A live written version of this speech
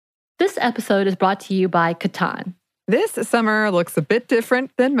This episode is brought to you by Catan. This summer looks a bit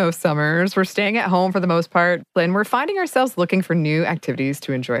different than most summers. We're staying at home for the most part, and we're finding ourselves looking for new activities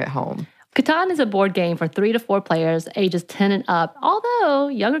to enjoy at home. Catan is a board game for 3 to 4 players, ages 10 and up, although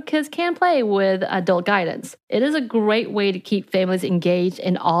younger kids can play with adult guidance. It is a great way to keep families engaged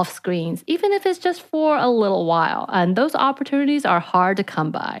and off screens, even if it's just for a little while. And those opportunities are hard to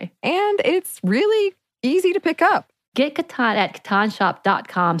come by. And it's really easy to pick up. Get Catan at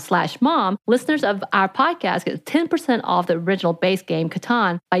catanshop.com/mom. Listeners of our podcast get 10% off the original base game,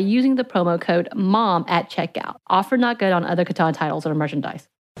 Catan, by using the promo code MOM at checkout. Offer not good on other Catan titles or merchandise.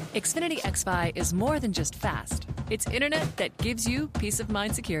 Xfinity XFi is more than just fast. It's internet that gives you peace of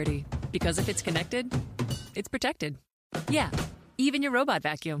mind security. Because if it's connected, it's protected. Yeah, even your robot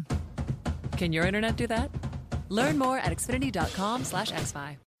vacuum. Can your internet do that? Learn more at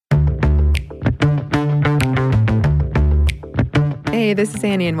xfinity.com/XFi. Hey, this is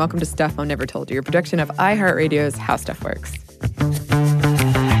Annie, and welcome to Stuff Mom Never Told You, a production of iHeartRadio's How Stuff Works.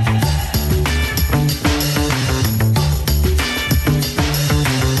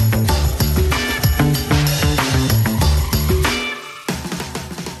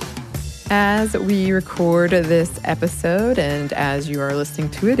 As we record this episode, and as you are listening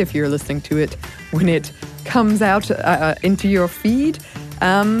to it, if you're listening to it when it comes out into your feed,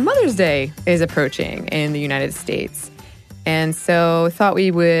 Mother's Day is approaching in the United States. And so thought we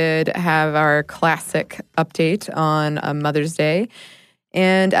would have our classic update on Mother's Day.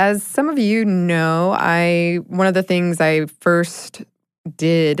 And as some of you know, one of the things I first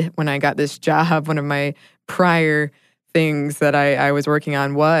did when I got this job, one of my prior things that I was working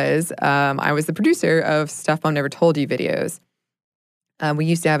on was I was the producer of Stuff Mom Never Told You videos. We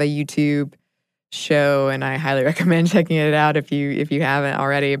used to have a YouTube show, and I highly recommend checking it out if you haven't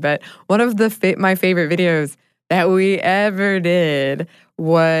already. But one of my favorite videos that we ever did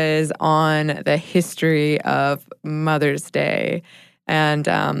was on the history of Mother's Day.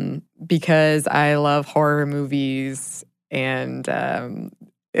 And because I love horror movies, and the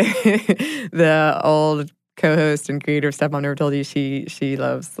old co-host and creator of Stuff Mom Never Told You, she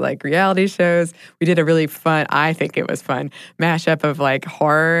loves like reality shows. We did a really fun, I think it was fun, mashup of like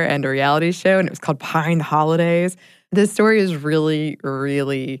horror and a reality show, and it was called Behind the Holidays. The story is really,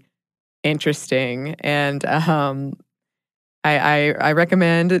 really interesting, and I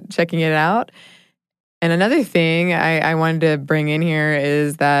recommend checking it out. And another thing I wanted to bring in here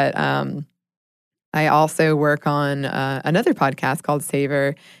is that I also work on another podcast called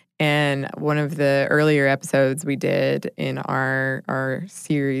Savor, and one of the earlier episodes we did in our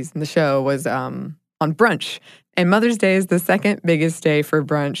series in the show was on brunch. And Mother's Day is the second biggest day for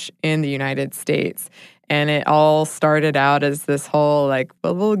brunch in the United States. And it all started out as this whole, like,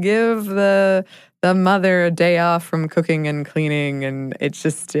 well, we'll give the mother a day off from cooking and cleaning. And it's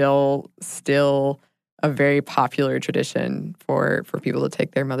just still a very popular tradition for people to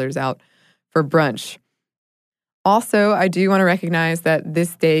take their mothers out for brunch. Also, I do want to recognize that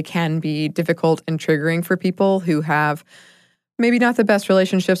this day can be difficult and triggering for people who have maybe not the best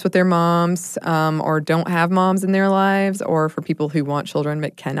relationships with their moms, or don't have moms in their lives, or for people who want children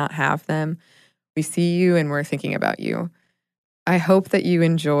but cannot have them. We see you and we're thinking about you. I hope that you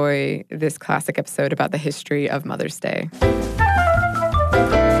enjoy this classic episode about the history of Mother's Day.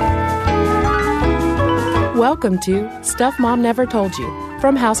 Welcome to Stuff Mom Never Told You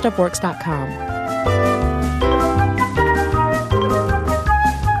from HowStuffWorks.com.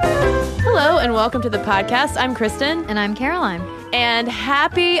 Hello and welcome to the podcast. I'm Kristen. And I'm Caroline. And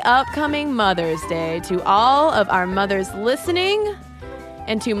happy upcoming Mother's Day to all of our mothers listening,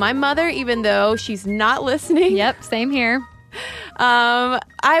 and to my mother, even though she's not listening. Yep, same here.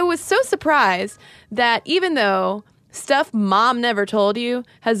 I was so surprised that even though Stuff Mom Never Told You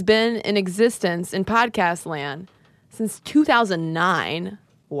has been in existence in podcast land since 2009,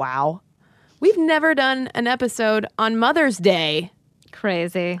 wow, we've never done an episode on Mother's Day.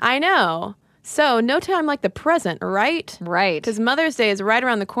 Crazy. I know. So no time like the present, right? Right. Because Mother's Day is right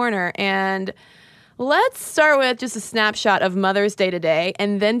around the corner. And let's start with just a snapshot of Mother's Day today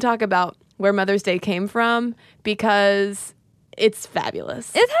and then talk about where Mother's Day came from, because it's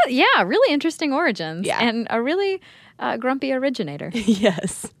fabulous. It has, yeah, really interesting origins. Yeah. And a really grumpy originator.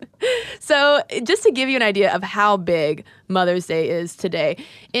 Yes. So just to give you an idea of how big Mother's Day is today,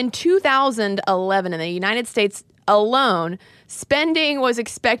 in 2011 in the United States alone, spending was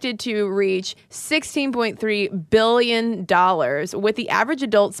expected to reach $16.3 billion, with the average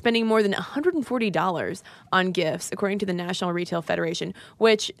adult spending more than $140 on gifts, according to the National Retail Federation,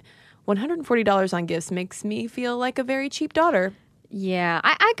 which $140 on gifts makes me feel like a very cheap daughter. Yeah,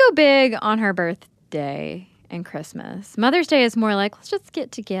 I go big on her birthday. and Christmas. Mother's Day is more like, let's just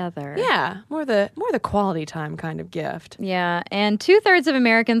get together. Yeah, more the quality time kind of gift. Yeah, and 2/3 of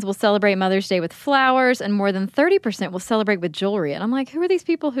Americans will celebrate Mother's Day with flowers, and more than 30% will celebrate with jewelry. And I'm like, who are these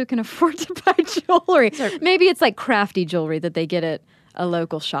people who can afford to buy jewelry? Maybe it's like crafty jewelry that they get at a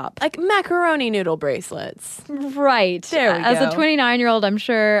local shop. Like macaroni noodle bracelets. Right. There we As go. a 29-year-old, I'm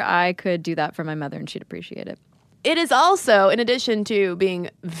sure I could do that for my mother and she'd appreciate it. It is also, in addition to being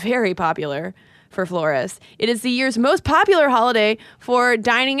very popular for florists, it is the year's most popular holiday for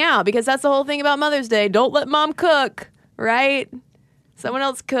dining out, because that's the whole thing about Mother's Day. Don't let mom cook, right? Someone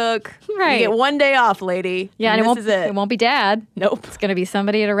else cook. Right. You get one day off, lady. Yeah, and this is it. it won't be dad. Nope. It's going to be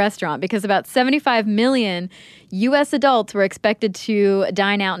somebody at a restaurant, because about 75 million U.S. adults were expected to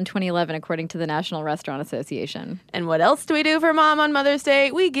dine out in 2011, according to the National Restaurant Association. And what else do we do for mom on Mother's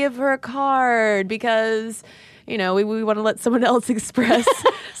Day? We give her a card because, we want to let someone else express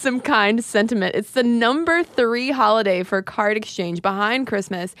some kind sentiment. It's the number 3 holiday for card exchange, behind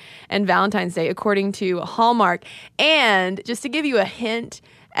Christmas and Valentine's Day, according to Hallmark. And just to give you a hint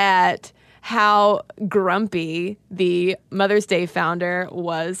at how grumpy the Mother's Day founder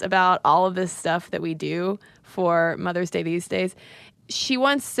was about all of this stuff that we do for Mother's Day these days, she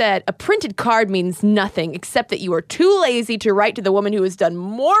once said, "A printed card means nothing except that you are too lazy to write to the woman who has done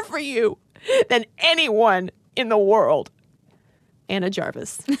more for you than anyone in the world." Anna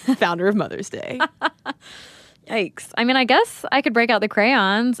Jarvis, founder of Mother's Day. Yikes. I mean, I guess I could break out the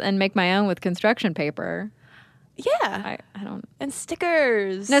crayons and make my own with construction paper. Yeah. I don't... And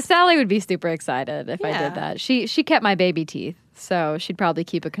stickers. No, Sally would be super excited if I Yeah. did that. She kept my baby teeth, so she'd probably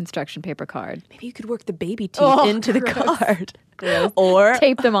keep a construction paper card. Maybe you could work the baby teeth into the card. Or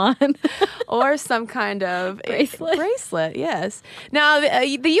Tape them on. or some kind of Bracelet. Bracelet, yes. Now,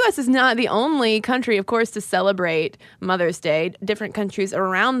 the U.S. is not the only country, of course, to celebrate Mother's Day. Different countries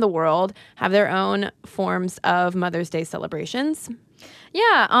around the world have their own forms of Mother's Day celebrations.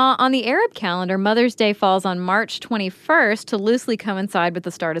 Yeah, on the Arab calendar, Mother's Day falls on March 21st to loosely coincide with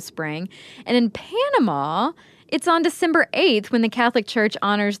the start of spring. And in Panama, it's on December 8th when the Catholic Church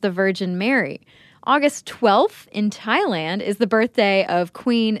honors the Virgin Mary. August 12th in Thailand is the birthday of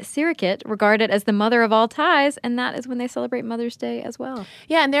Queen Sirikit, regarded as the mother of all Thais, and that is when they celebrate Mother's Day as well.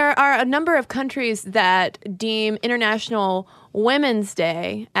 Yeah, and there are a number of countries that deem International Women's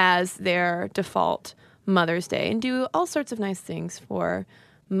Day as their default Mother's Day and do all sorts of nice things for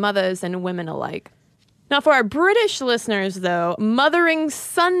mothers and women alike. Now, for our British listeners, though, Mothering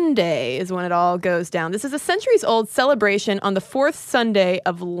Sunday is when it all goes down. This is a centuries-old celebration on the 4th Sunday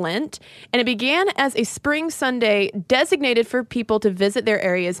of Lent, and it began as a spring Sunday designated for people to visit their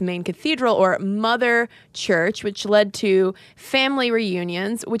area's main cathedral or mother church, which led to family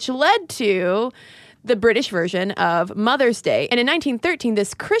reunions, which led to the British version of Mother's Day. And in 1913,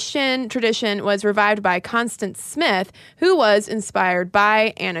 this Christian tradition was revived by Constance Smith, who was inspired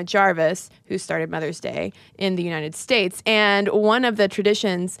by Anna Jarvis, who started Mother's Day in the United States. And one of the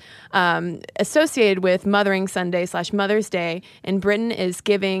traditions associated with Mothering Sunday / Mother's Day in Britain is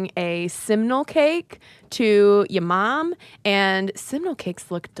giving a simnel cake to your mom. And simnel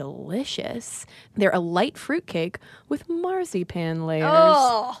cakes look delicious. They're a light fruit cake with marzipan layers.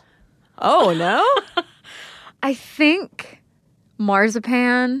 Oh, no? I think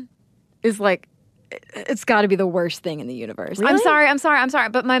marzipan is like, it's got to be the worst thing in the universe. Really? I'm sorry.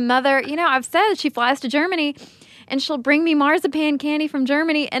 But my mother, I've said she flies to Germany and she'll bring me marzipan candy from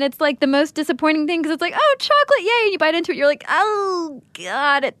Germany. And it's like the most disappointing thing because it's like, oh, chocolate, yay. And you bite into it, you're like, oh,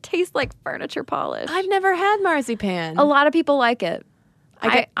 God, it tastes like furniture polish. I've never had marzipan. A lot of people like it.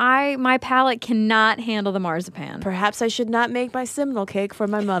 My palate cannot handle the marzipan. Perhaps I should not make my simnel cake for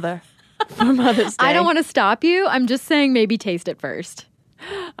my mother for Mother's Day. I don't want to stop you. I'm just saying maybe taste it first.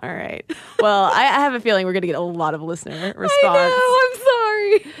 All right. Well, I have a feeling we're going to get a lot of listener response. I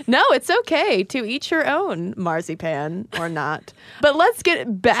know, I'm sorry. No, it's okay. To each your own, marzipan or not. But let's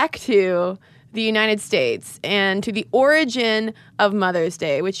get back to the United States and to the origin of Mother's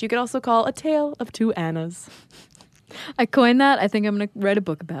Day, which you could also call a tale of two Annas. I coined that. I think I'm going to write a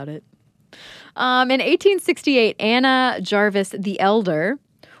book about it. In 1868, Anna Jarvis the Elder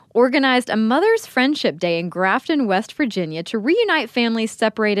organized a Mother's Friendship Day in Grafton, West Virginia to reunite families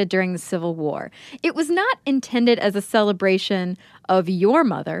separated during the Civil War. It was not intended as a celebration of your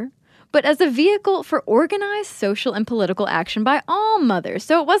mother, but as a vehicle for organized social and political action by all mothers.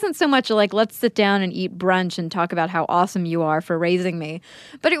 So it wasn't so much like, let's sit down and eat brunch and talk about how awesome you are for raising me.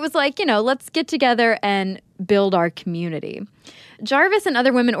 But it was like, let's get together and build our community. Jarvis and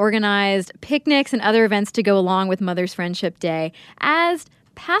other women organized picnics and other events to go along with Mother's Friendship Day as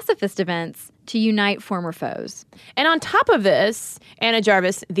pacifist events to unite former foes. And on top of this, Anna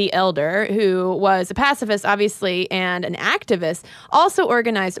Jarvis the Elder, who was a pacifist, obviously, and an activist, also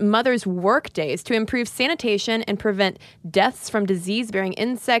organized Mother's Work Days to improve sanitation and prevent deaths from disease-bearing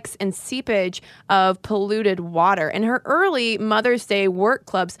insects and seepage of polluted water. And her early Mother's Day work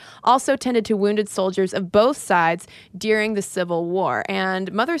clubs also tended to wounded soldiers of both sides during the Civil War.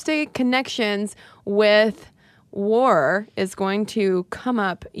 And Mother's Day connections with war is going to come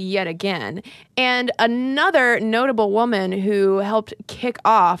up yet again. And another notable woman who helped kick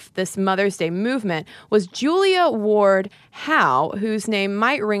off this Mother's Day movement was Julia Ward Howe, whose name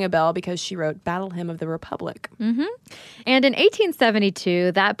might ring a bell because she wrote Battle Hymn of the Republic. Mm-hmm. And in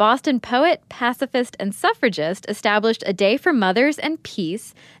 1872, that Boston poet, pacifist, and suffragist established a day for mothers and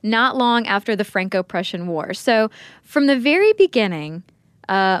peace not long after the Franco-Prussian War. So from the very beginning,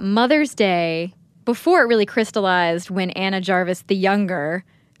 Mother's Day, before it really crystallized when Anna Jarvis the Younger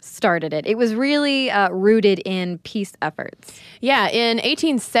started it, it was really rooted in peace efforts. Yeah, in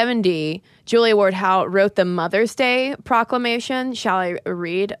 1870, Julia Ward Howe wrote the Mother's Day Proclamation. Shall I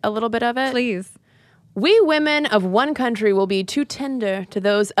read a little bit of it? Please. We women of one country will be too tender to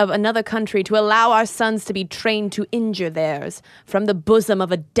those of another country to allow our sons to be trained to injure theirs. From the bosom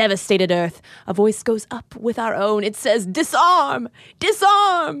of a devastated earth, a voice goes up with our own. It says, disarm!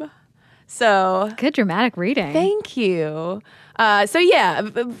 Disarm! So good dramatic reading. Thank you.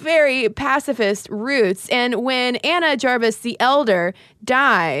 Very pacifist roots. And when Anna Jarvis the Elder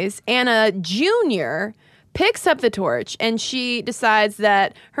dies, Anna Jr. picks up the torch, and she decides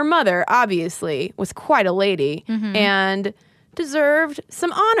that her mother, obviously, was quite a lady and deserved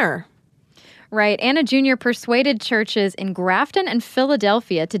some honor. Right. Anna Jr. persuaded churches in Grafton and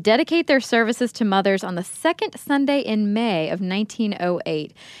Philadelphia to dedicate their services to mothers on the second Sunday in May of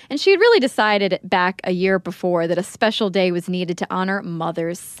 1908. And she had really decided back a year before that a special day was needed to honor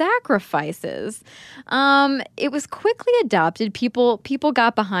mothers' sacrifices. It was quickly adopted. People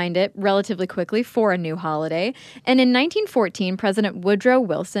got behind it relatively quickly for a new holiday. And in 1914, President Woodrow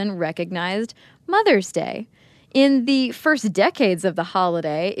Wilson recognized Mother's Day. In the first decades of the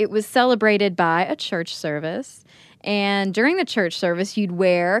holiday, it was celebrated by a church service. And during the church service, you'd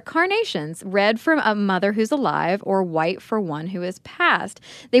wear carnations, red for a mother who's alive or white for one who is passed.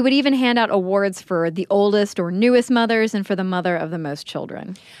 They would even hand out awards for the oldest or newest mothers and for the mother of the most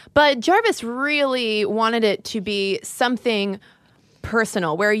children. But Jarvis really wanted it to be something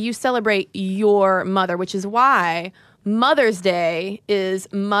personal, where you celebrate your mother, which is why Mother's Day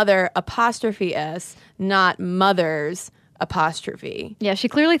is mother apostrophe S, not mother's apostrophe. Yeah, she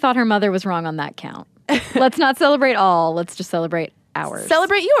clearly thought her mother was wrong on that count. Let's not celebrate all. Let's just celebrate ours.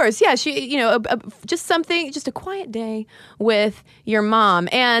 Celebrate yours. Yeah, she, just a quiet day with your mom.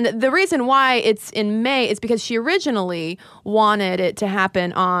 And the reason why it's in May is because she originally wanted it to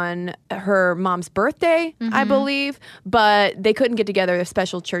happen on her mom's birthday, I believe, but they couldn't get together a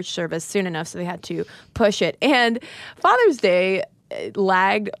special church service soon enough, so they had to push it. And Father's Day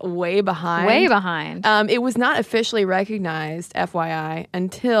lagged way behind. Way behind. It was not officially recognized, FYI,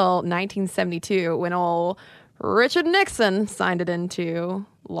 until 1972 when old Richard Nixon signed it into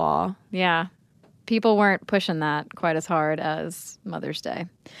law. Yeah. People weren't pushing that quite as hard as Mother's Day.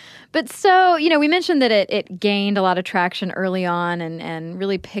 But so, we mentioned that it gained a lot of traction early on and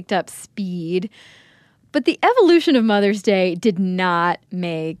really picked up speed. But the evolution of Mother's Day did not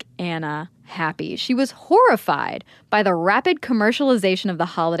make Anna happy. She was horrified by the rapid commercialization of the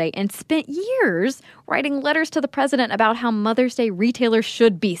holiday and spent years writing letters to the president about how Mother's Day retailers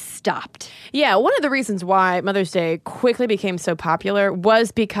should be stopped. Yeah, one of the reasons why Mother's Day quickly became so popular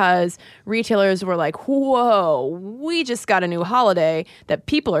was because retailers were like, whoa, we just got a new holiday that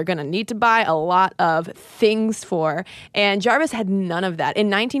people are going to need to buy a lot of things for. And Jarvis had none of that. In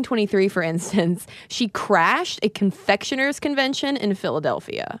 1923, for instance, she crashed a confectioner's convention in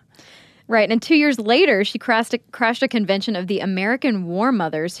Philadelphia. Right, and 2 years later, she crashed a convention of the American War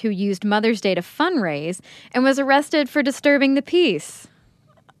Mothers who used Mother's Day to fundraise and was arrested for disturbing the peace.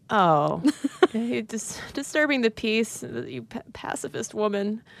 Oh, disturbing the peace, you pacifist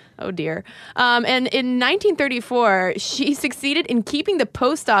woman. Oh, dear. And in 1934, she succeeded in keeping the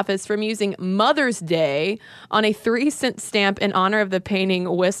post office from using Mother's Day on a 3-cent stamp in honor of the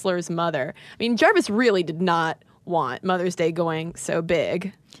painting Whistler's Mother. I mean, Jarvis really did not want Mother's Day going so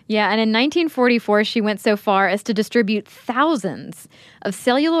big. Yeah, and in 1944, she went so far as to distribute thousands of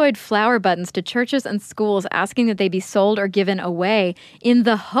celluloid flower buttons to churches and schools, asking that they be sold or given away in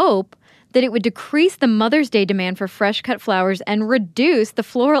the hope that it would decrease the Mother's Day demand for fresh cut flowers and reduce the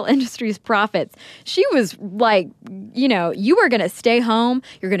floral industry's profits. She was like, you are going to stay home,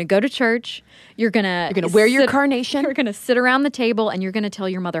 you're going to go to church, you're going to wear your carnation, you're going to sit around the table, and you're going to tell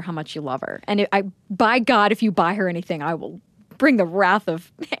your mother how much you love her. And by God, if you buy her anything, I will bring the wrath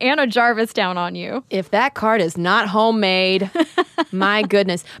of Anna Jarvis down on you. If that card is not homemade, my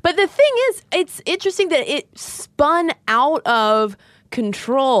goodness. But the thing is, it's interesting that it spun out of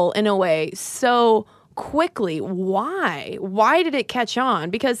control in a way so quickly. Why? Why did it catch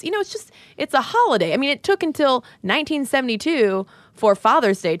on? Because, it's a holiday. I mean, it took until 1972 for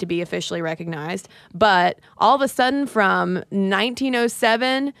Father's Day to be officially recognized. But all of a sudden from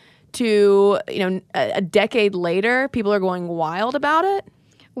 1907 to, a decade later, people are going wild about it?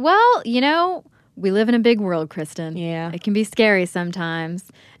 Well, we live in a big world, Kristen. Yeah. It can be scary sometimes.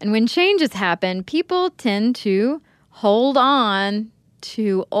 And when changes happen, people tend to hold on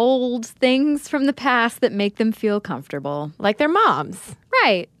to old things from the past that make them feel comfortable. Like their moms.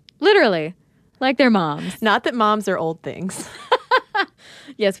 Right. Literally. Like their moms. Not that moms are old things.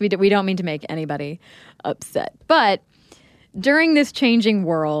 Yes, we don't mean to make anybody upset. But during this changing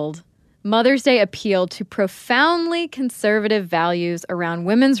world, Mother's Day appealed to profoundly conservative values around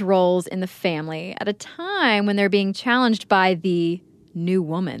women's roles in the family at a time when they're being challenged by the new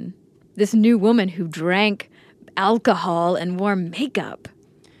woman. This new woman who drank alcohol and wore makeup.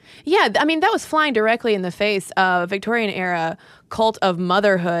 Yeah, I mean, that was flying directly in the face of Victorian-era cult of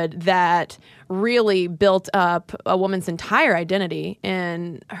motherhood that really built up a woman's entire identity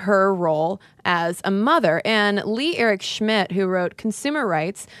in her role as a mother. And Lee Eric Schmidt, who wrote Consumer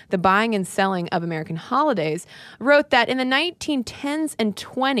Rights, The Buying and Selling of American Holidays, wrote that in the 1910s and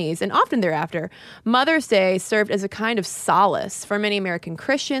 20s, and often thereafter, Mother's Day served as a kind of solace for many American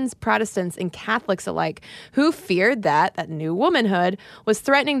Christians, Protestants, and Catholics alike, who feared that new womanhood was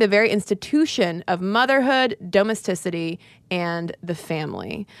threatening the very institution of motherhood, domesticity, and the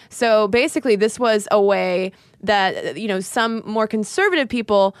family. So basically, this was a way that, some more conservative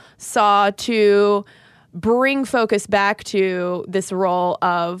people saw to bring focus back to this role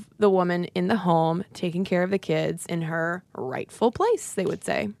of the woman in the home, taking care of the kids in her rightful place, they would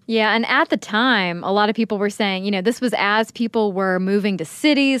say. Yeah, and at the time, a lot of people were saying, this was as people were moving to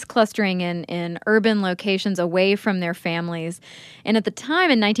cities, clustering in urban locations away from their families. And at the time,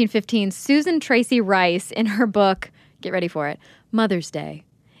 in 1915, Susan Tracy Rice, in her book, get ready for it, Mother's Day,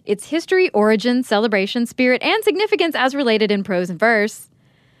 its history, origin, celebration, spirit, and significance as related in prose and verse,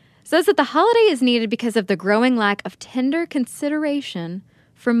 says that the holiday is needed because of the growing lack of tender consideration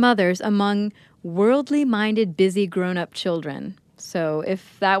for mothers among worldly-minded, busy grown-up children. So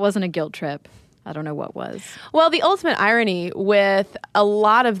if that wasn't a guilt trip, I don't know what was. Well, the ultimate irony with a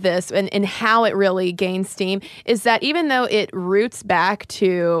lot of this and how it really gained steam is that even though it roots back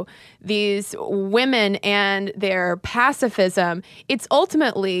to these women and their pacifism, it's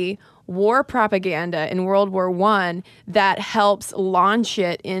ultimately war propaganda in World War I that helps launch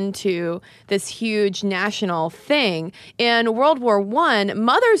it into this huge national thing. In World War I,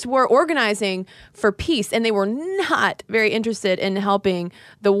 mothers were organizing for peace, and they were not very interested in helping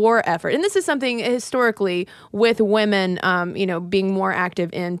the war effort. And this is something historically with women, being more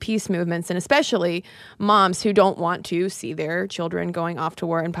active in peace movements, and especially moms who don't want to see their children going off to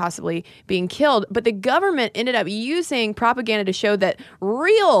war and possibly being killed. But the government ended up using propaganda to show that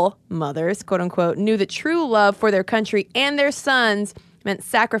real mothers, quote unquote, knew that true love for their country and their sons meant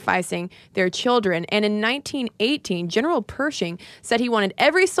sacrificing their children. And in 1918, General Pershing said he wanted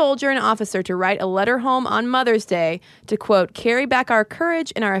every soldier and officer to write a letter home on Mother's Day to, quote, carry back our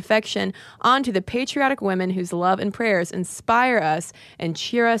courage and our affection onto the patriotic women whose love and prayers inspire us and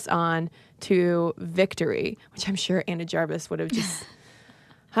cheer us on to victory, which I'm sure Anna Jarvis would have just...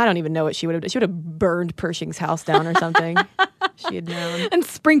 I don't even know what she would have done. She would have burned Pershing's house down or something. She had known. And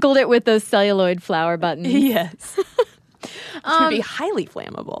sprinkled it with those celluloid flower buttons. Yes. Which would be highly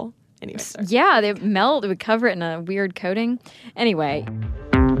flammable. Anyway, sorry. Yeah, they melt. It would cover it in a weird coating. Anyway.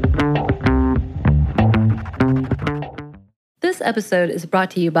 This episode is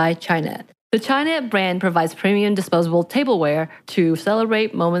brought to you by Chinet. The Chinet brand provides premium disposable tableware to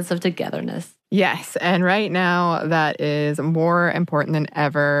celebrate moments of togetherness. Yes, and right now that is more important than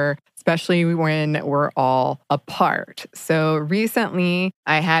ever, especially when we're all apart. So recently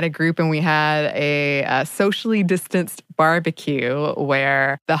I had a group and we had a socially distanced barbecue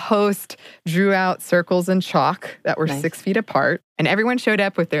where the host drew out circles and chalk that were 6 feet apart. And everyone showed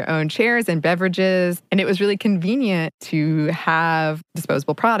up with their own chairs and beverages. And it was really convenient to have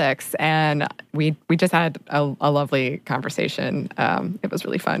disposable products. And we just had a lovely conversation. It was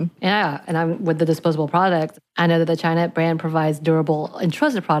really fun. Yeah, and with the disposable products, I know that the Chinette brand provides durable and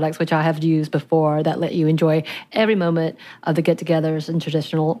trusted products, which I have used before, that let you enjoy every moment of the get-togethers and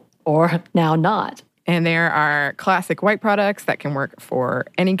traditional or now not. And there are classic white products that can work for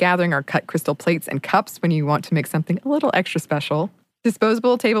any gathering or cut crystal plates and cups when you want to make something a little extra special.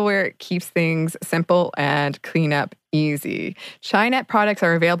 Disposable tableware keeps things simple and cleanup easy. Chinette products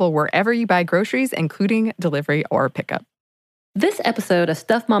are available wherever you buy groceries, including delivery or pickup. This episode of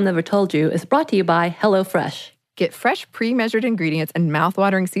Stuff Mom Never Told You is brought to you by HelloFresh. Get fresh, pre-measured ingredients and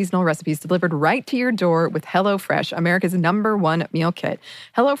mouth-watering seasonal recipes delivered right to your door with HelloFresh, America's #1 meal kit.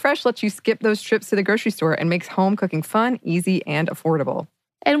 HelloFresh lets you skip those trips to the grocery store and makes home cooking fun, easy, and affordable.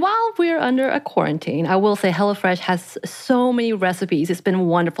 And while we're under a quarantine, I will say HelloFresh has so many recipes. It's been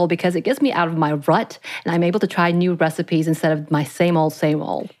wonderful because it gets me out of my rut, and I'm able to try new recipes instead of my same old, same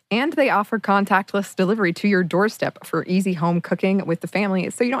old. And they offer contactless delivery to your doorstep for easy home cooking with the family,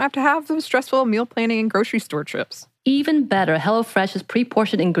 so you don't have to have those stressful meal planning and grocery store trips. Even better, HelloFresh's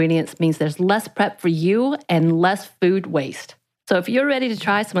pre-portioned ingredients means there's less prep for you and less food waste. So if you're ready to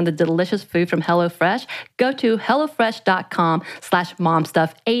try some of the delicious food from HelloFresh, go to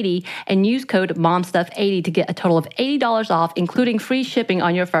HelloFresh.com/momstuff80 and use code MOMSTUFF80 to get a total of $80 off, including free shipping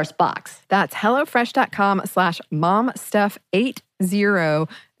on your first box. That's HelloFresh.com/momstuff80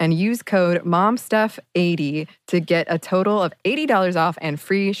 and use code MOMSTUFF80 to get a total of $80 off and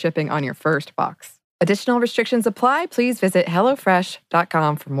free shipping on your first box. Additional restrictions apply. Please visit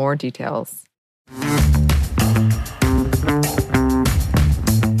HelloFresh.com for more details.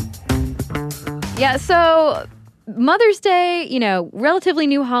 Yeah, so Mother's Day, relatively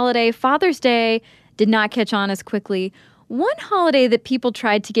new holiday. Father's Day did not catch on as quickly. One holiday that people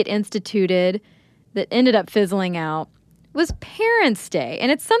tried to get instituted that ended up fizzling out was Parents' Day.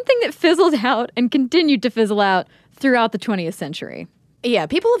 And it's something that fizzled out and continued to fizzle out throughout the 20th century. Yeah,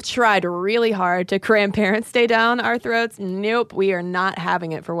 people have tried really hard to cram Parents' Day down our throats. Nope, we are not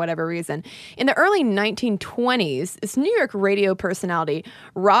having it for whatever reason. In the early 1920s, this New York radio personality,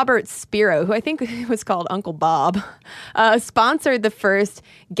 Robert Spiro, who I think was called Uncle Bob, sponsored the first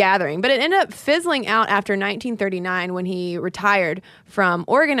gathering. But it ended up fizzling out after 1939 when he retired from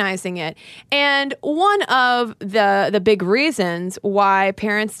organizing it. And one of the big reasons why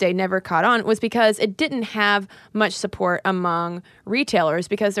Parents' Day never caught on was because it didn't have much support among retailers,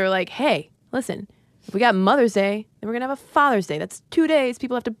 because they're like, hey, listen, if we got Mother's Day, then we're going to have a Father's Day. That's 2 days.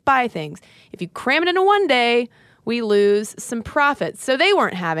 People have to buy things. If you cram it into one day, we lose some profits. So they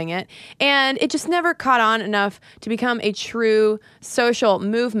weren't having it. And it just never caught on enough to become a true social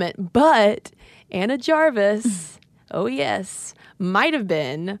movement. But Anna Jarvis, oh yes, might have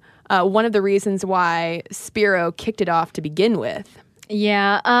been one of the reasons why Spiro kicked it off to begin with.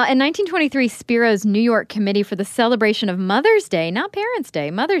 Yeah. In 1923, Spiro's New York Committee for the Celebration of Mother's Day, not Parents' Day,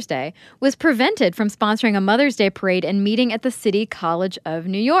 Mother's Day, was prevented from sponsoring a Mother's Day parade and meeting at the City College of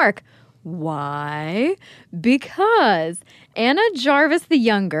New York. Why? Because Anna Jarvis the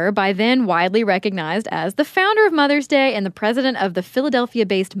Younger, by then widely recognized as the founder of Mother's Day and the president of the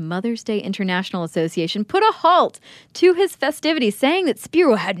Philadelphia-based Mother's Day International Association, put a halt to his festivities, saying that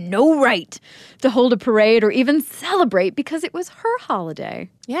Spiro had no right to hold a parade or even celebrate because it was her holiday.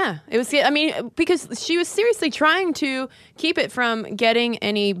 Yeah, it was, because she was seriously trying to keep it from getting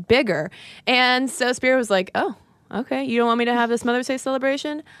any bigger. And so Spiro was like, oh, okay, you don't want me to have this Mother's Day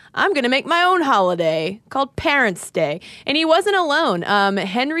celebration? I'm going to make my own holiday called Parents' Day. And he wasn't alone.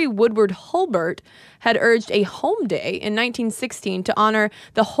 Henry Woodward Hulbert had urged a home day in 1916 to honor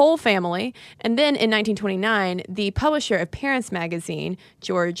the whole family. And then in 1929, the publisher of Parents magazine,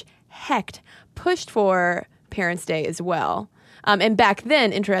 George Hecht, pushed for Parents' Day as well. And back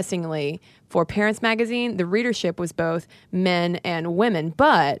then, interestingly, for Parents magazine, the readership was both men and women.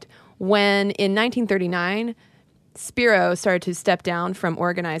 But when in 1939, Spiro started to step down from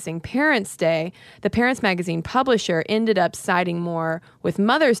organizing Parents' Day, the Parents magazine publisher ended up siding more with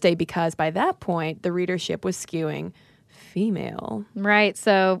Mother's Day because by that point, the readership was skewing female. Right.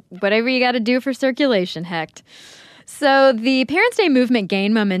 So whatever you got to do for circulation, Hecht. So the Parents' Day movement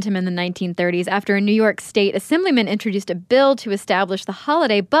gained momentum in the 1930s after a New York State assemblyman introduced a bill to establish the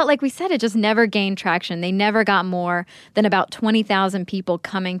holiday. But like we said, it just never gained traction. They never got more than about 20,000 people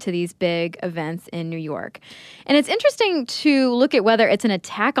coming to these big events in New York. And it's interesting to look at whether it's an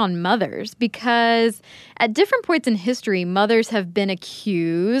attack on mothers, because at different points in history, mothers have been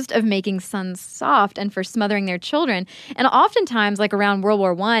accused of making sons soft and for smothering their children. And oftentimes, like around World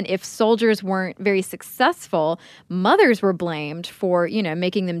War I, if soldiers weren't very successful, mothers were blamed for,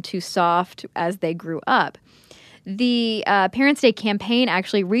 making them too soft as they grew up. The Parents' Day campaign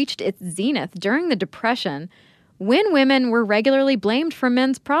actually reached its zenith during the Depression when women were regularly blamed for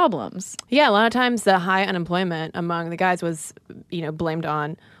men's problems. Yeah, a lot of times the high unemployment among the guys was, blamed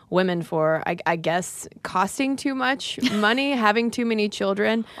on women for, I guess, costing too much money, having too many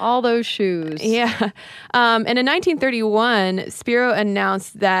children. All those shoes. Yeah. And in 1931, Spiro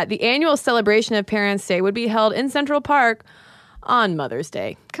announced that the annual celebration of Parents' Day would be held in Central Park on Mother's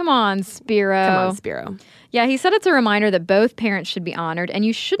Day. Come on, Spiro. Come on, Spiro. Yeah, he said it's a reminder that both parents should be honored, and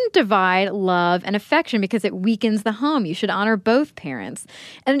you shouldn't divide love and affection because it weakens the home. You should honor both parents.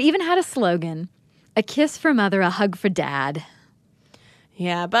 And it even had a slogan, a kiss for mother, a hug for dad.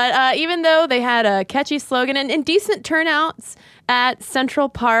 Yeah, but even though they had a catchy slogan and decent turnouts at Central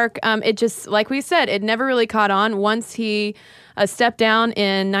Park, it just, like we said, it never really caught on. Once he stepped down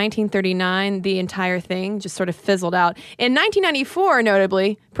in 1939, the entire thing just sort of fizzled out. In 1994,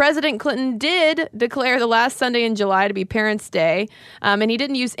 notably, President Clinton did declare the last Sunday in July to be Parents' Day, and he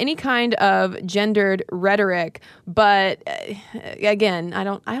didn't use any kind of gendered rhetoric. But again, I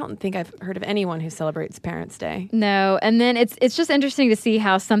don't think I've heard of anyone who celebrates Parents' Day. No, and then it's just interesting to see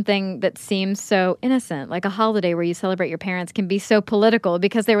how something that seems so innocent, like a holiday where you celebrate your parents, can be so political.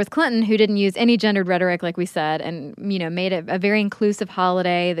 Because there was Clinton, who didn't use any gendered rhetoric, like we said, and made it a very inclusive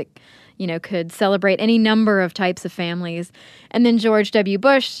holiday that could celebrate any number of types of families. And then George W.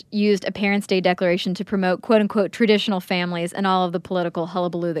 Bush used a Parents' Day declaration to promote quote-unquote traditional families and all of the political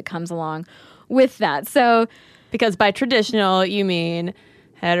hullabaloo that comes along with that. So, because by traditional, you mean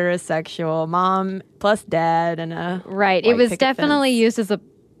heterosexual mom plus dad and a right. It was definitely fence. used as a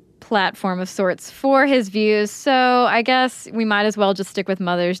platform of sorts for his views. So I guess we might as well just stick with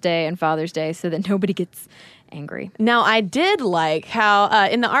Mother's Day and Father's Day so that nobody gets angry. Now, I did like how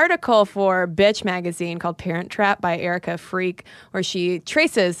in the article for Bitch magazine called Parent Trap by Erica Freak, where she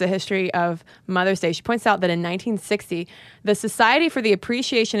traces the history of Mother's Day, she points out that in 1960, the Society for the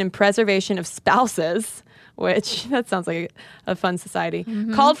Appreciation and Preservation of Spouses, which that sounds like a fun society,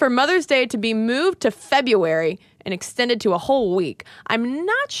 called for Mother's Day to be moved to February and extended to a whole week. I'm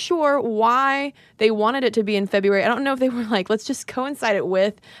not sure why they wanted it to be in February. I don't know if they were like, let's just coincide it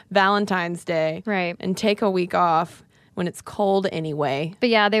with Valentine's Day, right, and take a week off when it's cold anyway. But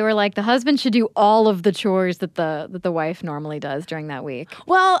yeah, they were like, the husband should do all of the chores that the wife normally does during that week.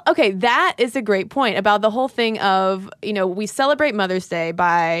 Well, okay, that is a great point about the whole thing of, we celebrate Mother's Day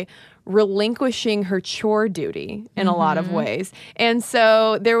by relinquishing her chore duty in a lot of ways. And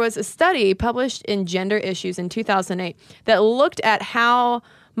so there was a study published in Gender Issues in 2008 that looked at how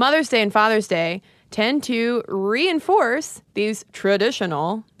Mother's Day and Father's Day tend to reinforce these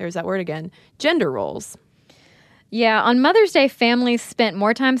traditional, there's that word again, gender roles. Yeah, on Mother's Day, families spent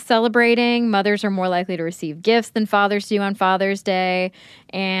more time celebrating. Mothers are more likely to receive gifts than fathers do on Father's Day,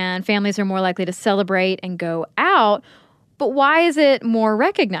 and families are more likely to celebrate and go out. But why is it more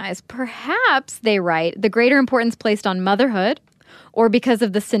recognized? Perhaps, they write, the greater importance placed on motherhood, or because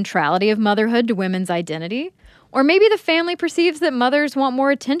of the centrality of motherhood to women's identity, or maybe the family perceives that mothers want more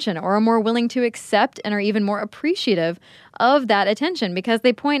attention or are more willing to accept and are even more appreciative of that attention, because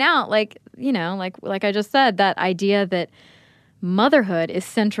they point out, like I just said, that idea that motherhood is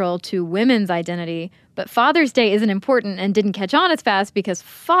central to women's identity, but Father's Day isn't important and didn't catch on as fast because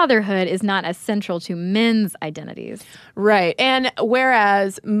fatherhood is not as central to men's identities. Right. And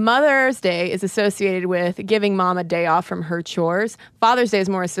whereas Mother's Day is associated with giving mom a day off from her chores, Father's Day is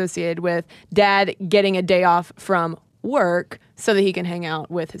more associated with dad getting a day off from work so that he can hang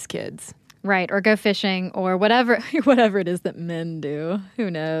out with his kids. Right, or go fishing, or whatever it is that men do.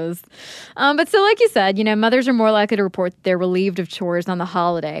 Who knows? But still, like you said, mothers are more likely to report they're relieved of chores on the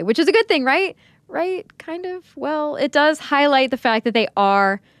holiday, which is a good thing, right? Right, kind of. Well, it does highlight the fact that they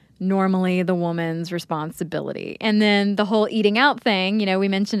are normally the woman's responsibility. And then the whole eating out thing, we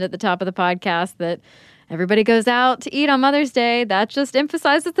mentioned at the top of the podcast that everybody goes out to eat on Mother's Day. That just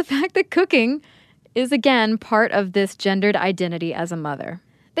emphasizes the fact that cooking is, again, part of this gendered identity as a mother.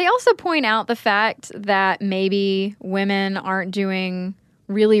 They also point out the fact that maybe women aren't doing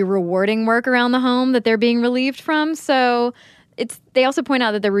really rewarding work around the home that they're being relieved from. So they also point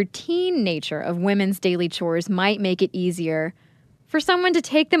out that the routine nature of women's daily chores might make it easier for someone to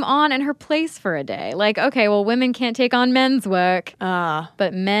take them on in her place for a day. Like, okay, well, women can't take on men's work,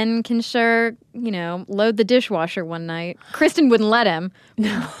 but men can sure, load the dishwasher one night. Kristen wouldn't let him.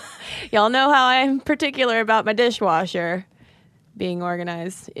 No. Y'all know how I'm particular about my dishwasher being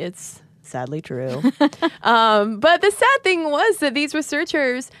organized. It's sadly true. But the sad thing was that these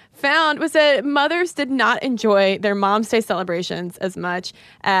researchers found was that mothers did not enjoy their Mom's Day celebrations as much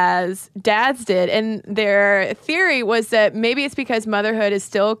as dads did. And their theory was that maybe it's because motherhood is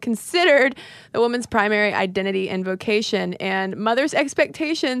still considered the woman's primary identity and vocation, and mothers'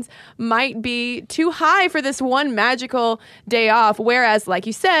 expectations might be too high for this one magical day off, whereas, like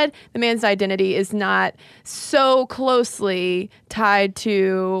you said, the man's identity is not so closely tied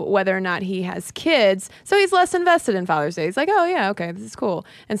to whether or not he has kids, so he's less invested in Father's Day. He's like, oh yeah, okay, this is cool.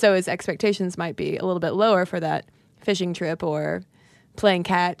 And so his expectations might be a little bit lower for that fishing trip or playing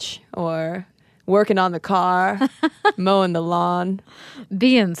catch or working on the car, mowing the lawn.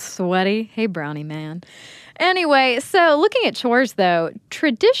 Being sweaty. Hey, brownie man. Anyway, so looking at chores, though,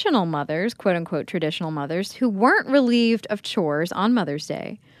 traditional mothers, quote unquote traditional mothers, who weren't relieved of chores on Mother's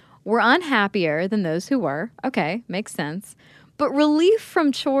Day were unhappier than those who were. Okay, makes sense. But relief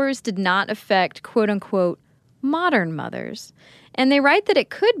from chores did not affect, quote unquote, modern mothers. And they write that it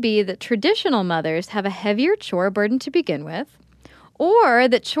could be that traditional mothers have a heavier chore burden to begin with, or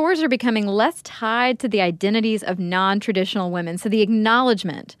that chores are becoming less tied to the identities of non-traditional women. So the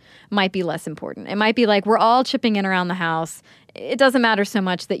acknowledgement might be less important. It might be like, we're all chipping in around the house. It doesn't matter so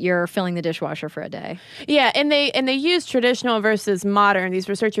much that you're filling the dishwasher for a day. Yeah, and they use traditional versus modern. These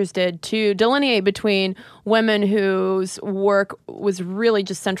researchers did to delineate between women whose work was really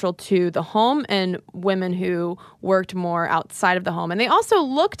just central to the home and women who worked more outside of the home. And they also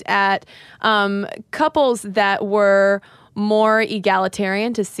looked at couples that were more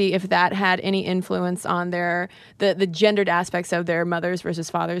egalitarian to see if that had any influence on the gendered aspects of their Mother's versus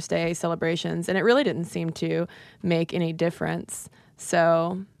Father's Day celebrations. And it really didn't seem to make any difference.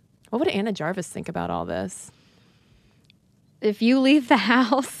 So what would Anna Jarvis think about all this? If you leave the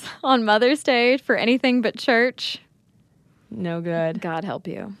house on Mother's Day for anything but church, no good. God help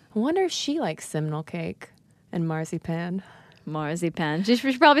you. I wonder if she likes Seminole cake and marzipan. Marzipan.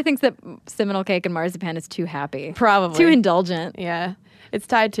 She probably thinks that Seminole cake and marzipan is too happy. Probably. Too indulgent. Yeah. It's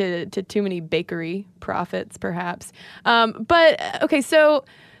tied to too many bakery profits, perhaps. But, okay, so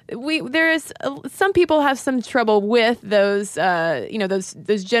some people have some trouble with those,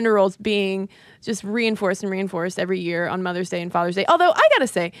 those gender roles being just reinforced every year on Mother's Day and Father's Day. Although, I gotta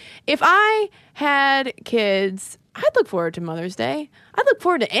say, if I had kids, I'd look forward to Mother's Day. I'd look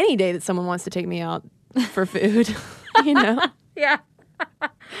forward to any day that someone wants to take me out for food. Yeah.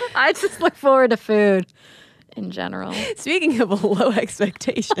 I just look forward to food in general. Speaking of low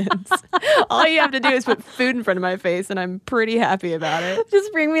expectations, all you have to do is put food in front of my face and I'm pretty happy about it.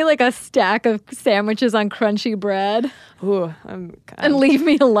 Just bring me like a stack of sandwiches on crunchy bread. Ooh, and leave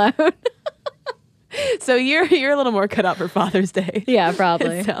me alone. So you're a little more cut out for Father's Day. Yeah,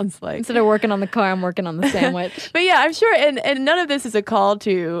 probably. It sounds like. Instead of working on the car, I'm working on the sandwich. But yeah, I'm sure, and none of this is a call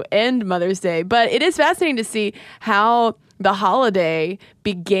to end Mother's Day, but it is fascinating to see how the holiday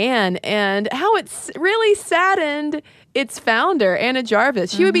began and how it's really saddened its founder, Anna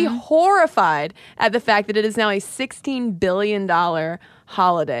Jarvis. She would be horrified at the fact that it is now a $16 billion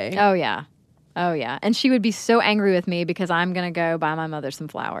holiday. Oh, yeah. Oh, yeah. And she would be so angry with me because I'm going to go buy my mother some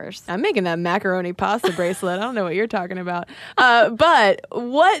flowers. I'm making that macaroni pasta bracelet. I don't know what you're talking about. But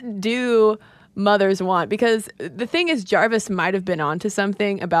what do mothers want? Because the thing is, Jarvis might have been onto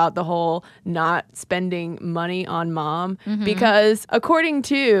something about the whole not spending money on mom. Because according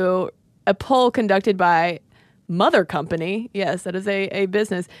to a poll conducted by Mother Company, yes, that is a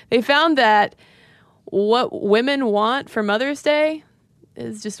business, they found that what women want for Mother's Day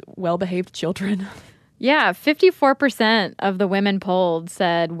is just well-behaved children. Yeah, 54% of the women polled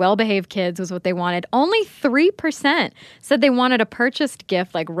said well-behaved kids was what they wanted. Only 3% said they wanted a purchased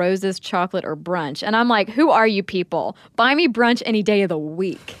gift like roses, chocolate, or brunch. And I'm like, who are you people? Buy me brunch any day of the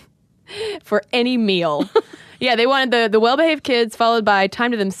week. For any meal. Yeah, they wanted the well-behaved kids followed by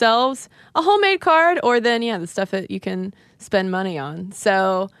time to themselves, a homemade card, or then, the stuff that you can spend money on.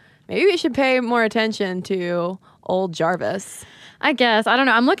 So maybe we should pay more attention to old Jarvis. I guess. I don't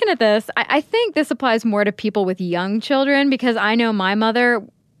know. I'm looking at this. I think this applies more to people with young children because I know my mother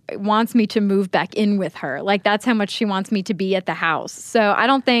wants me to move back in with her. Like, that's how much she wants me to be at the house. So I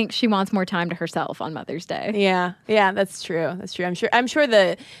don't think she wants more time to herself on Mother's Day. Yeah, that's true. That's true. I'm sure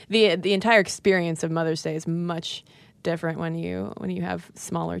the entire experience of Mother's Day is much different when you have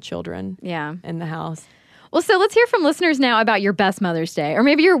smaller children in the house. Well, so let's hear from listeners now about your best Mother's Day, or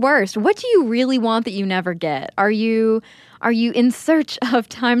maybe your worst. What do you really want that you never get? Are you in search of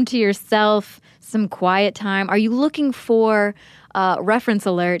time to yourself, some quiet time? Are you looking for, reference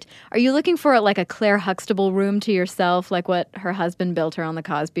alert, are you looking for like a Claire Huxtable room to yourself, like what her husband built her on The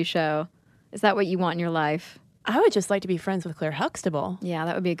Cosby Show? Is that what you want in your life? I would just like to be friends with Claire Huxtable. Yeah,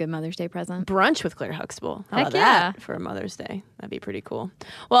 that would be a good Mother's Day present. Brunch with Claire Huxtable. How Heck about yeah. that for a Mother's Day? That'd be pretty cool.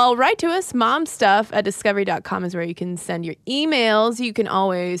 Well, write to us. momstuff@discovery.com is where you can send your emails. You can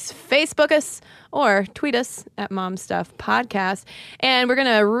always Facebook us or tweet us at momstuffpodcast. And we're going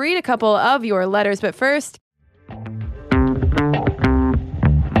to read a couple of your letters. But first,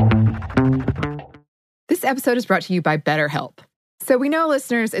 This episode is brought to you by BetterHelp. So we know,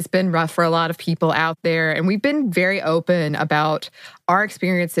 listeners, it's been rough for a lot of people out there, and we've been very open about our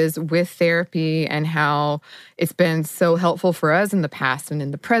experiences with therapy and how it's been so helpful for us in the past and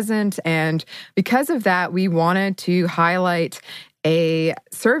in the present. And because of that, we wanted to highlight a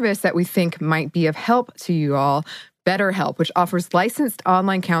service that we think might be of help to you all, BetterHelp, which offers licensed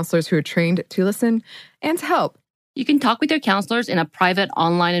online counselors who are trained to listen and to help. You can talk with your counselors in a private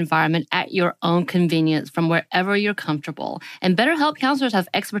online environment at your own convenience from wherever you're comfortable. And BetterHelp counselors have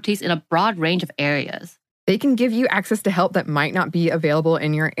expertise in a broad range of areas. They can give you access to help that might not be available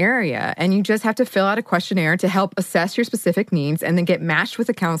in your area. And you just have to fill out a questionnaire to help assess your specific needs and then get matched with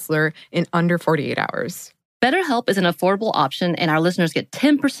a counselor in under 48 hours. BetterHelp is an affordable option, and our listeners get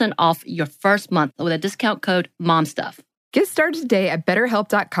 10% off your first month with a discount code MOMSTUFF. Get started today at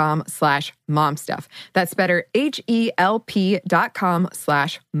betterhelp.com/momstuff. That's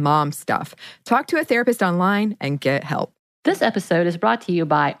betterhelp.com/momstuff. Talk to a therapist online and get help. This episode is brought to you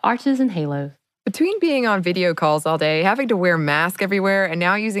by Arches and Halos. Between being on video calls all day, having to wear masks everywhere, and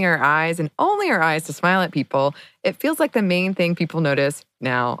now using our eyes and only our eyes to smile at people, it feels like the main thing people notice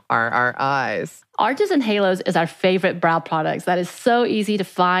now are our eyes. Arches and Halos is our favorite brow products that is so easy to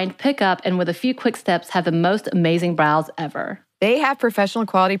find, pick up, and with a few quick steps have the most amazing brows ever. They have professional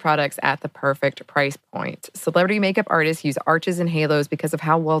quality products at the perfect price point. Celebrity makeup artists use Arches and Halos because of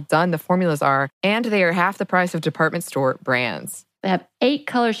how well done the formulas are, and they are half the price of department store brands. They have 8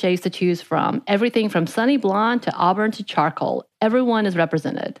 color shades to choose from, everything from sunny blonde to auburn to charcoal. Everyone is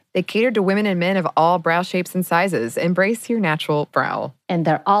represented. They cater to women and men of all brow shapes and sizes. Embrace your natural brow. And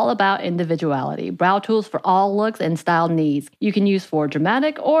they're all about individuality. Brow tools for all looks and style needs. You can use for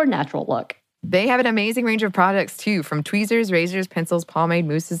dramatic or natural look. They have an amazing range of products too, from tweezers, razors, pencils, pomade,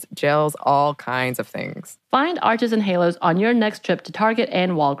 mousses, gels, all kinds of things. Find Arches and Halos on your next trip to Target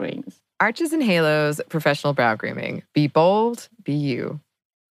and Walgreens. Arches and Halos Professional Brow Grooming. Be bold, be you.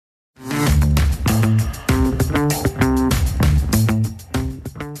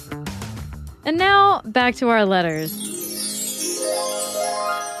 And now back to our letters.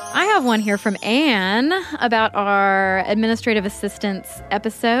 I have one here from Anne about our administrative assistants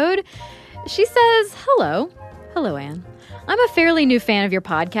episode. She says, Hello, Anne. I'm a fairly new fan of your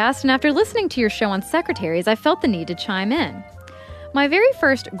podcast, and after listening to your show on secretaries, I felt the need to chime in. My very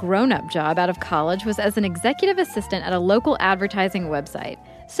first grown-up job out of college was as an executive assistant at a local advertising website.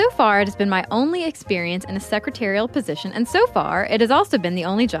 So far, it has been my only experience in a secretarial position, and so far, it has also been the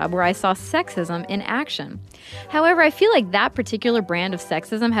only job where I saw sexism in action. However, I feel like that particular brand of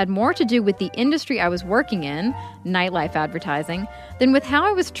sexism had more to do with the industry I was working in, nightlife advertising, than with how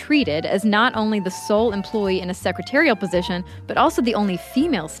I was treated as not only the sole employee in a secretarial position, but also the only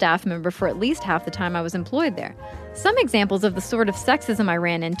female staff member for at least half the time I was employed there. Some examples of the sort of sexism I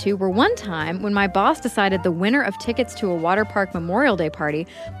ran into were one time when my boss decided the winner of tickets to a water park Memorial Day party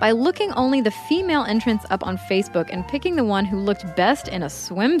by looking only the female entrants up on Facebook and picking the one who looked best in a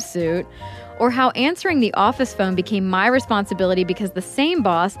swimsuit, or how answering the office phone became my responsibility because the same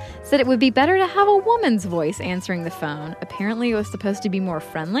boss said it would be better to have a woman's voice answering the phone. Apparently it was supposed to be more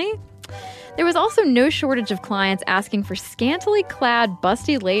friendly. There was also no shortage of clients asking for scantily clad,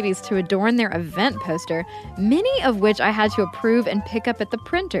 busty ladies to adorn their event poster, many of which I had to approve and pick up at the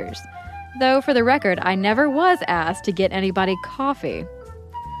printers. Though, for the record, I never was asked to get anybody coffee.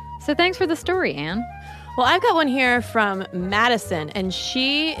 So thanks for the story, Anne. well, I've got one here from Madison, and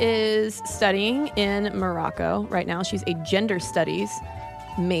she is studying in Morocco right now. She's a gender studies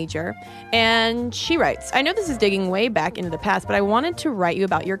major, and she writes, I know this is digging way back into the past, but I wanted to write you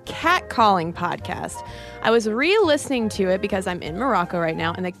about your catcalling podcast. I was re-listening to it because I'm in Morocco right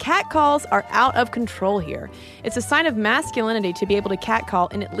now, and the catcalls are out of control here. It's a sign of masculinity to be able to catcall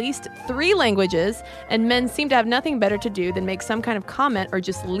in at least 3 languages, and men seem to have nothing better to do than make some kind of comment or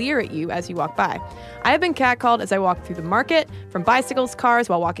just leer at you as you walk by. I have been catcalled as I walk through the market, from bicycles, cars,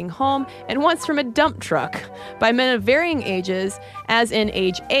 while walking home, and once from a dump truck by men of varying ages, as in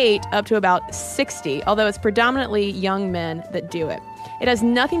age 8 up to about 60, although it's predominantly young men that do it. It has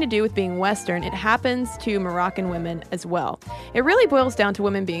nothing to do with being Western. It happens to Moroccan women as well. It really boils down to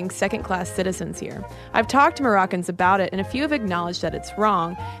women being second-class citizens here. I've talked to Moroccans about it, and a few have acknowledged that it's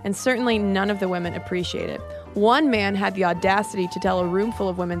wrong, and certainly none of the women appreciate it. One man had the audacity to tell a room full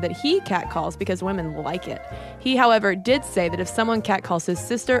of women that he catcalls because women like it. He, however, did say that if someone catcalls his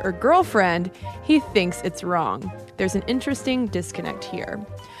sister or girlfriend, he thinks it's wrong. There's an interesting disconnect here.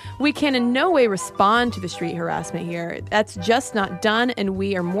 We can in no way respond to the street harassment here. That's just not done, and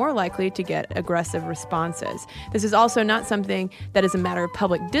we are more likely to get aggressive responses. This is also not something that is a matter of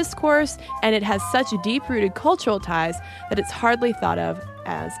public discourse, and it has such deep-rooted cultural ties that it's hardly thought of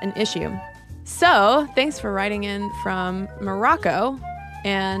as an issue. So, thanks for writing in from Morocco.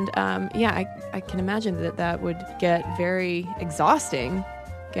 And I can imagine that would get very exhausting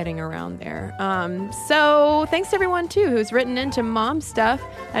getting around there. So thanks to everyone, too, who's written into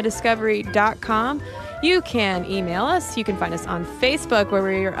momstuff@discovery.com. You can email us. You can find us on Facebook, where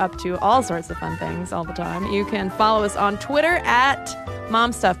we're up to all sorts of fun things all the time. You can follow us on Twitter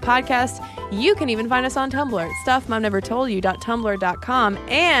 @MomStuffPodcast. You can even find us on Tumblr, stuffmomnevertoldyou.tumblr.com.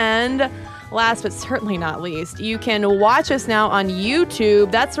 And last but certainly not least, you can watch us now on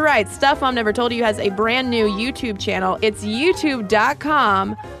YouTube. That's right. Stuff Mom Never Told You has a brand new YouTube channel. It's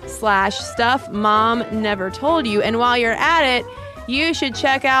youtube.com/stuffmomnevertoldyou. And while you're at it, you should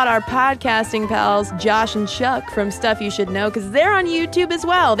check out our podcasting pals, Josh and Chuck from Stuff You Should Know, because they're on YouTube as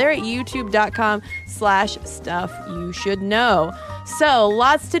well. They're at youtube.com/stuffyoushouldknow. So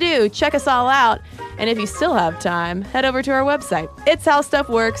lots to do. Check us all out. And if you still have time, head over to our website. It's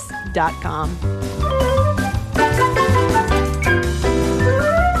howstuffworks.com.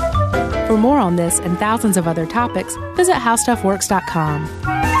 For more on this and thousands of other topics, visit howstuffworks.com.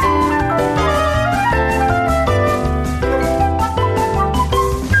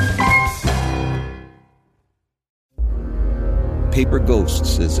 Paper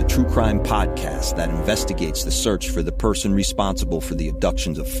Ghosts is a true crime podcast that investigates the search for the person responsible for the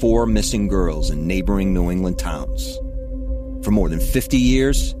abductions of 4 missing girls in neighboring New England towns. For more than 50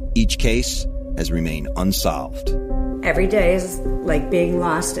 years, each case has remained unsolved. Every day is like being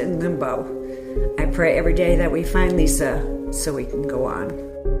lost in limbo. I pray every day that we find Lisa so we can go on.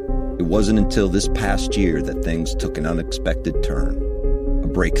 It wasn't until this past year that things took an unexpected turn. A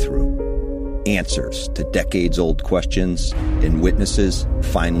breakthrough. Answers to decades-old questions, and witnesses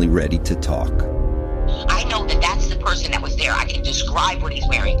finally ready to talk. I know that that's the person that was there. I can describe what he's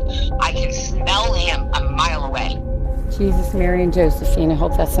wearing. I can smell him a mile away. Jesus, Mary, and Josephine, I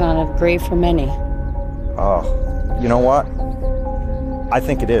hope that's not a grave for many. Oh, you know what? I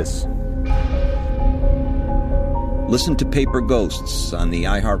think it is. Listen to Paper Ghosts on the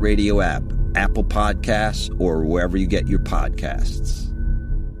iHeartRadio app, Apple Podcasts, or wherever you get your podcasts.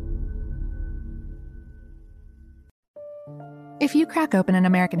 If you crack open an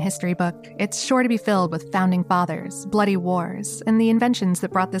American history book, it's sure to be filled with founding fathers, bloody wars, and the inventions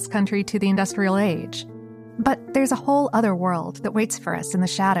that brought this country to the industrial age. But there's a whole other world that waits for us in the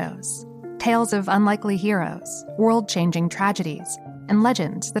shadows. Tales of unlikely heroes, world-changing tragedies, and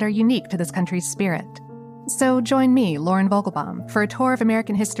legends that are unique to this country's spirit. So join me, Lauren Vogelbaum, for a tour of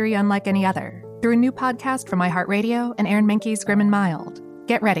American history unlike any other, through a new podcast from iHeartRadio and Aaron Mahnke's Grim and Mild.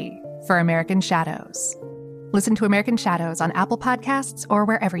 Get ready for American Shadows. Listen to American Shadows on Apple Podcasts or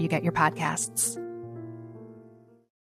wherever you get your podcasts.